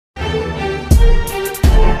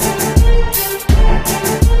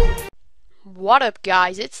What up,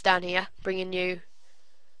 guys? It's Dan here, bringing you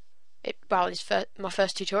it's my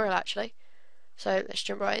first tutorial actually. So let's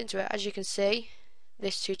jump right into it. As you can see,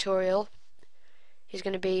 this tutorial is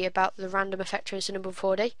going to be about the random effector in Cinema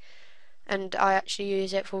 4D, and I actually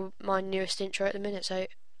use it for my newest intro at the minute. So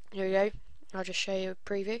here we go. I'll just show you a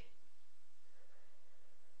preview.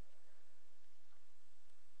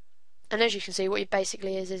 And as you can see, what it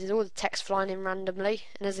basically is all the text flying in randomly,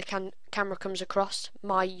 and as the camera comes across,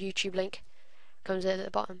 my YouTube link comes in at the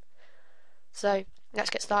bottom. So let's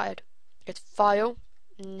get started. Go to File,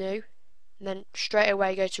 New, and then straight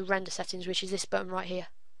away go to Render Settings, which is this button right here.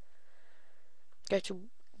 Go to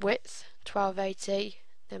Width, 1280,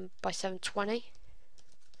 then by 720.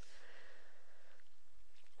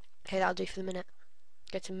 Okay, that'll do for the minute.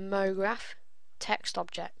 Go to MoGraph, Text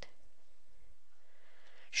Object.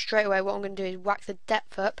 Straight away what I'm going to do is whack the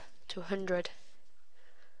depth up to 100.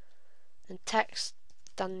 And text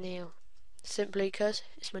DaNeale, simply because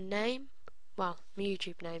it's my name, well, my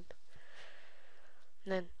YouTube name.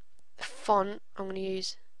 And then the font I'm going to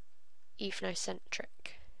use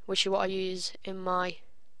ethnocentric, which is what I use in my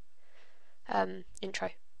intro.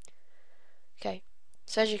 Okay,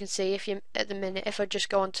 so as you can see, if I just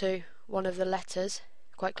go on to one of the letters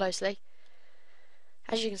quite closely,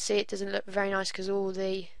 as you can see, it doesn't look very nice because all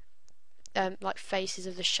the like faces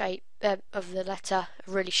of the shape of the letter are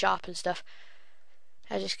really sharp and stuff.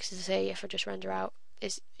 As you can see, if I just render out,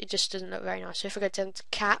 it just doesn't look very nice. So if I go down to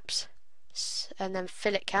caps and then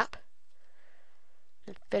fillet cap,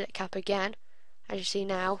 and fillet cap again, as you see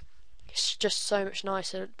now, it's just so much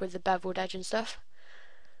nicer with the beveled edge and stuff.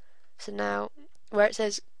 So now, where it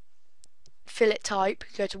says fillet type,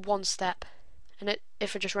 go to one step, and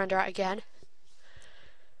if I just render out again,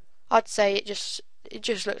 I'd say it just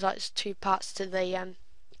looks like it's two parts to the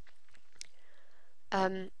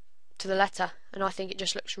letter, and I think it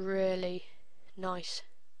just looks really nice.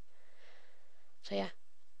 So yeah,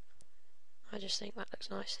 I just think that looks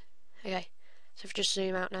nice. Okay, so if we just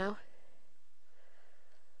zoom out now,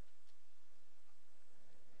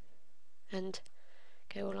 and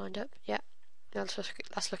get all lined up, yeah, that's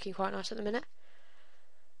looking quite nice at the minute.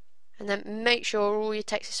 And then make sure all your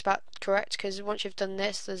text is about correct, because once you've done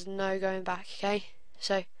this, there's no going back. Okay,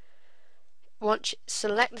 so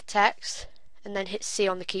select the text and then hit C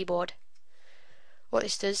on the keyboard. What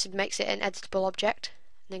this does, it makes it an editable object,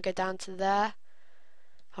 and then go down to there.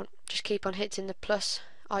 Just keep on hitting the plus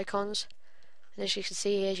icons, and as you can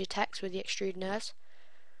see, here's your text with the extrude nerves.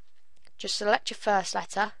 Just select your first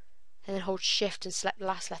letter and then hold shift and select the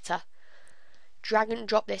last letter. Drag and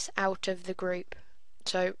drop this out of the group,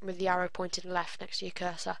 so with the arrow pointing left next to your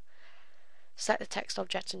cursor. Select the text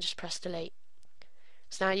object and just press delete.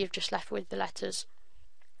 So now you've just left with the letters.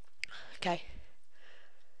 Okay,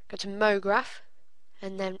 go to MoGraph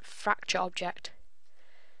and then fracture object.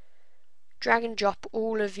 Drag and drop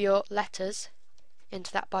all of your letters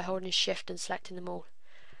into that by holding shift and selecting them all.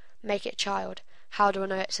 Make it a child. How do I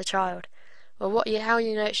know it's a child? Well, how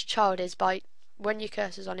you know it's a child is by, when your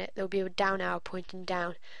cursor's on it, there'll be a down arrow pointing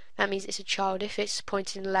down. That means it's a child. If it's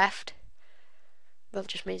pointing left, well, it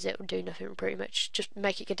just means it will do nothing pretty much. Just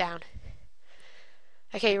make it go down.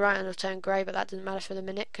 Okay, right, and it'll turn grey, but that doesn't matter for the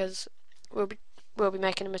minute because we'll be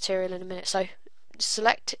making a material in a minute. So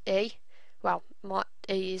select E. Well,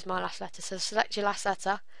 E is my last letter, so select your last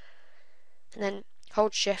letter, and then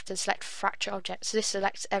hold shift and select fracture object. So this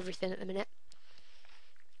selects everything at the minute.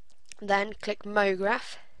 Then click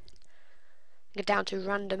MoGraph. Go down to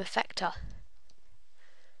Random Effector.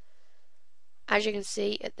 As you can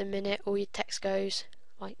see at the minute, all your text goes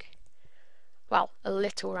like, well, a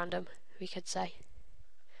little random, we could say.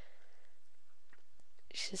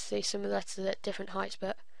 You can see some of the letters at different heights,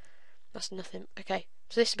 but that's nothing. Okay,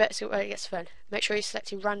 so this is basically where it gets fun. Make sure you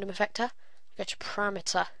select your Random Effector, go to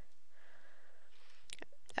Parameter,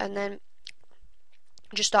 and then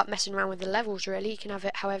just start messing around with the levels really. You can have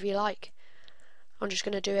it however you like. I'm just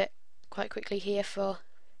going to do it quite quickly here for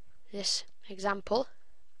this example.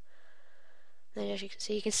 Then as you can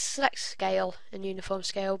see, you can select scale and uniform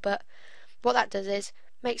scale, but what that does is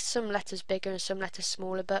makes some letters bigger and some letters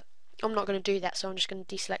smaller, but I'm not going to do that, so I'm just going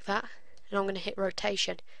to deselect that, and I'm going to hit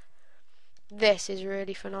rotation. This is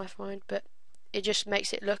really fun, I find, but it just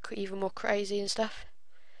makes it look even more crazy and stuff.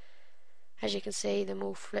 As you can see, them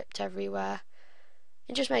all flipped everywhere.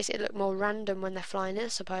 It just makes it look more random when they're flying in, I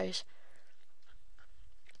suppose.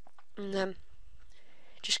 And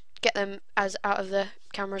just get them as out of the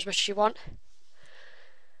camera as much as you want,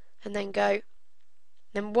 and then go.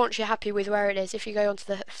 Then once you're happy with where it is, if you go onto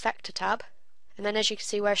the Effector tab, and then as you can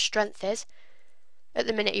see where strength is, at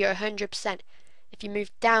the minute you're 100%. If you move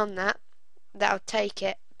down that'll take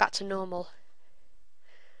it back to normal.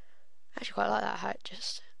 I actually quite like that, how it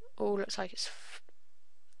just all looks like it's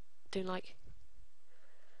doing like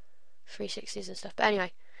 360s and stuff. But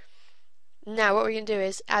anyway, now what we're going to do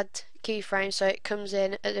is add keyframes so it comes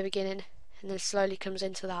in at the beginning and then slowly comes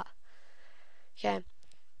into that. Okay,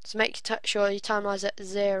 so make sure your timeline's at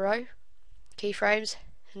 0 keyframes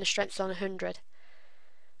and the strength's on 100.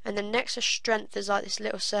 And then next to strength there's like this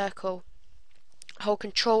little circle. Hold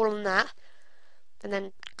control on that and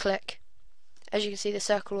then click. As you can see, the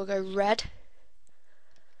circle will go red.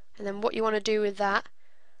 And then what you want to do with that,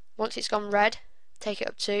 once it's gone red, take it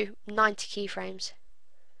up to 90 keyframes.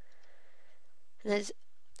 And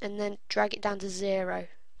then drag it down to 0.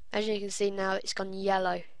 As you can see now, it's gone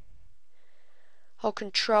yellow. Hold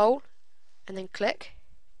control and then click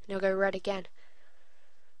and it'll go red again.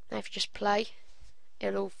 Now if you just play,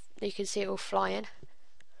 you can see it all flying.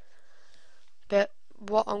 But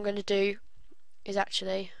what I'm going to do is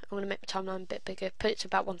actually, I'm going to make the timeline a bit bigger, put it to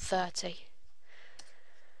about 130.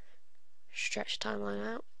 Stretch the timeline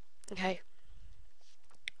out. Okay.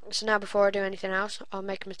 So now before I do anything else, I'll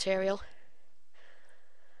make a material.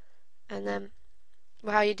 And then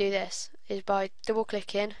how you do this is by double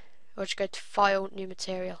clicking, or just go to File, New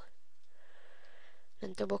Material.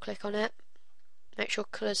 Then double click on it. Make sure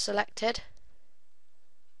colour's selected.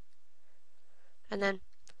 And then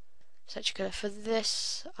set your colour. For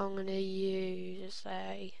this, I'm going to use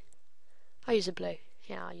I'll use a blue.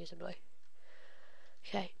 Yeah, I'll use a blue.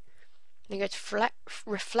 Okay. Then go to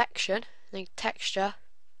Reflection, then Texture,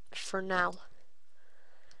 Fresnel.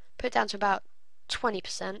 Put it down to about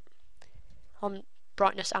 20% on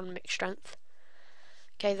brightness and mix strength.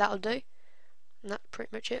 Okay, that'll do. And that's pretty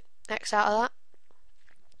much it. X out of that.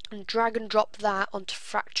 And drag and drop that onto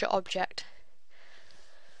Fracture Object.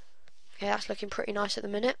 Okay, that's looking pretty nice at the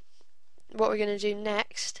minute. What we're going to do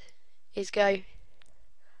next is go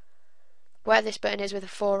where this button is with the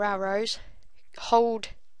 4 arrows, hold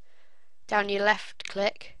down your left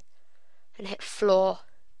click and hit Floor.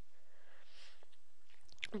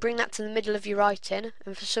 Bring that to the middle of your writing,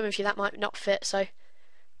 and for some of you that might not fit, so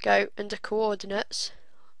go under Coordinates,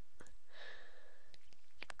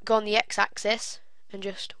 go on the X-axis and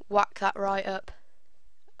just whack that right up.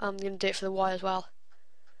 I'm going to do it for the Y as well.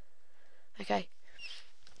 Okay,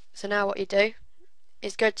 so now what you do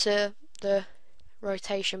is go to the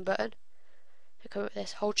rotation button, come up with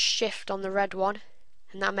this, hold shift on the red one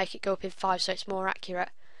and that'll make it go up in 5 so it's more accurate.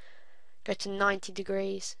 Go to 90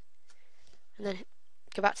 degrees and then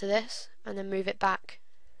go back to this and then move it back.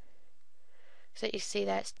 So you see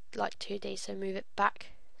there it's like 2D, so move it back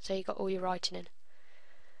so you got all your writing in.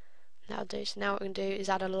 That'll do. So now what we're going to do is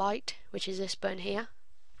add a light, which is this button here.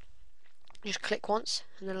 Just click once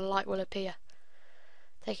and then a light will appear.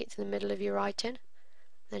 Take it to the middle of your writing,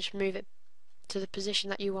 then just move it to the position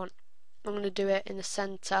that you want. I'm going to do it in the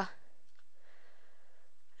centre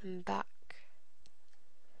and back.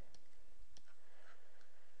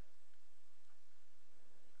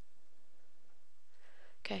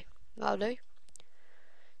 Okay, that'll do.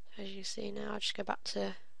 As you can see now, I'll just go back to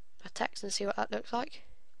my text and see what that looks like.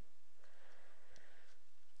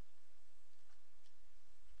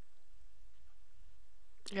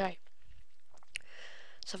 Okay,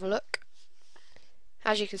 let's have a look.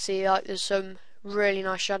 As you can see, like there's some really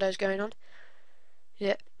nice shadows going on.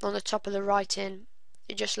 Yeah, on the top of the writing,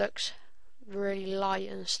 it just looks really light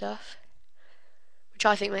and stuff, which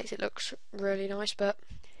I think makes it look really nice. But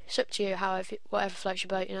it's up to you, whatever floats your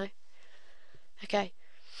boat, you know. Okay.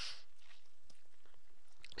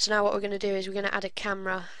 So now what we're going to do is we're going to add a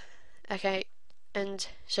camera. Okay, and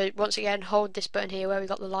so once again, hold this button here where we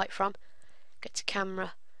got the light from. Get to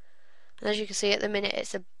camera. And as you can see at the minute,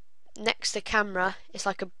 it's next to camera, it's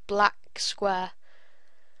like a black square.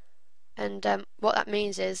 And what that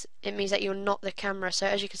means is, it means that you're not the camera. So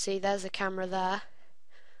as you can see, there's the camera there.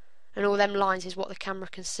 And all them lines is what the camera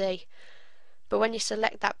can see. But when you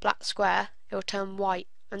select that black square, it will turn white.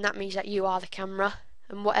 And that means that you are the camera.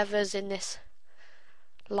 And whatever's in this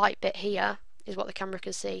light bit here is what the camera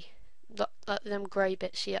can see. Them grey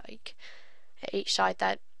bits like at each side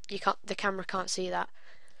there, the camera can't see that.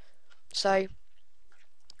 So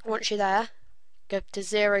once you're there, go to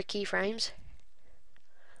 0 keyframes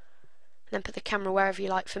and then put the camera wherever you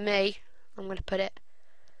like. For me, I'm going to put it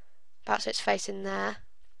about so it's facing there,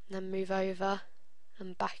 and then move over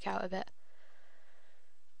and back out a bit,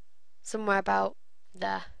 somewhere about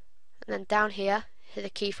there. And then down here, hit the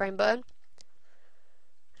keyframe button,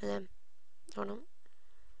 and then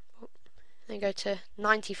then go to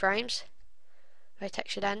 90 frames where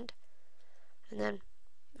text should end, and then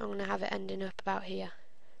I'm going to have it ending up about here.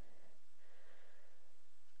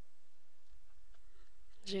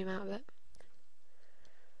 Zoom out a bit.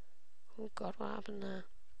 Oh god, what happened there?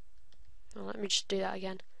 Oh, let me just do that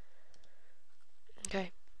again.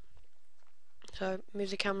 Okay, so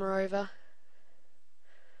move the camera over.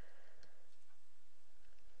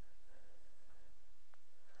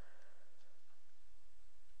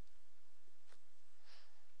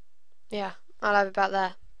 Yeah, I'll have it about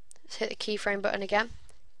there. Let's hit the keyframe button again.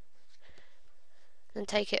 And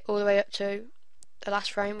take it all the way up to the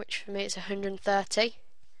last frame, which for me is 130.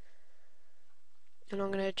 And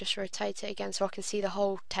I'm going to just rotate it again so I can see the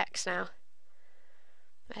whole text now,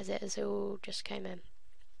 as it has all just came in.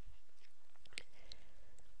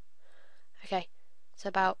 Okay, so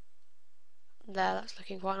about there, that's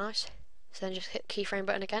looking quite nice. So then just hit the keyframe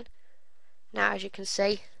button again. Now as you can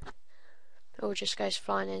see, it all just goes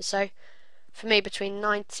flying in. So for me, between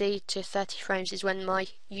 90 to 30 frames is when my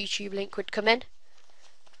YouTube link would come in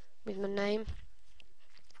with my name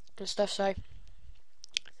and stuff. So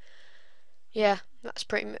yeah, that's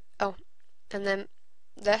pretty oh, and then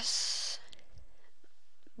this,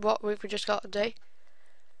 what we've just got to do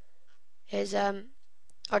is I'll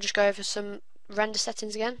just go over some render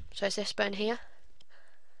settings again. So it's this button here,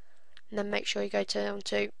 and then make sure you go down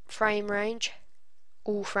to frame range,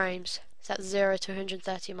 all frames. So that's 0 to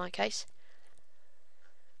 130 in my case.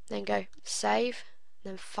 Then go save,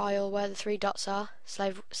 then file where the three dots are,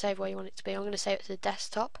 save where you want it to be. I'm going to save it to the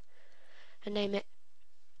desktop and name it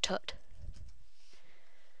tut,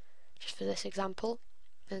 just for this example.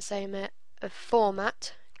 And same it a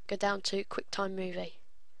format, go down to QuickTime Movie.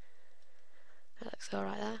 That looks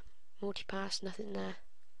alright there. Multipass, nothing there.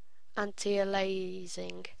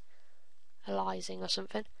 Anti-aliasing or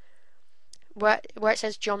something. Where it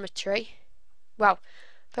says geometry, well,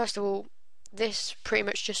 first of all, this pretty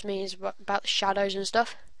much just means about the shadows and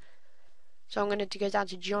stuff. So I'm going to go down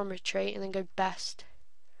to geometry and then go best.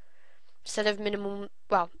 Instead of minimal,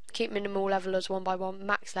 well, keep minimal level as 1 by 1,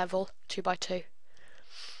 max level 2 by 2.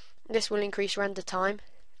 This will increase render time,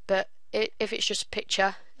 but if it's just a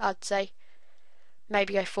picture, I'd say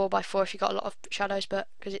maybe go 4 by 4 if you've got a lot of shadows, but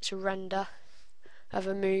because it's a render of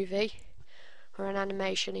a movie or an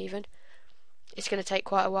animation even, it's going to take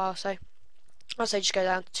quite a while. So I'd say just go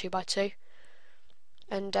down to 2 by 2.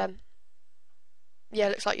 And yeah,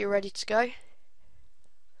 looks like you're ready to go.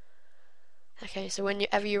 Okay, so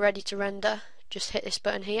whenever you're ready to render, just hit this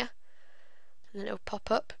button here, and then it'll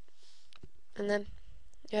pop up, and then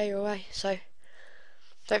yeah, you're away. So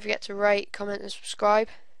don't forget to rate, comment, and subscribe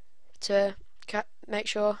to make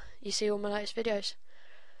sure you see all my latest videos.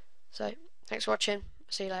 So thanks for watching.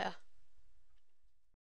 See you later.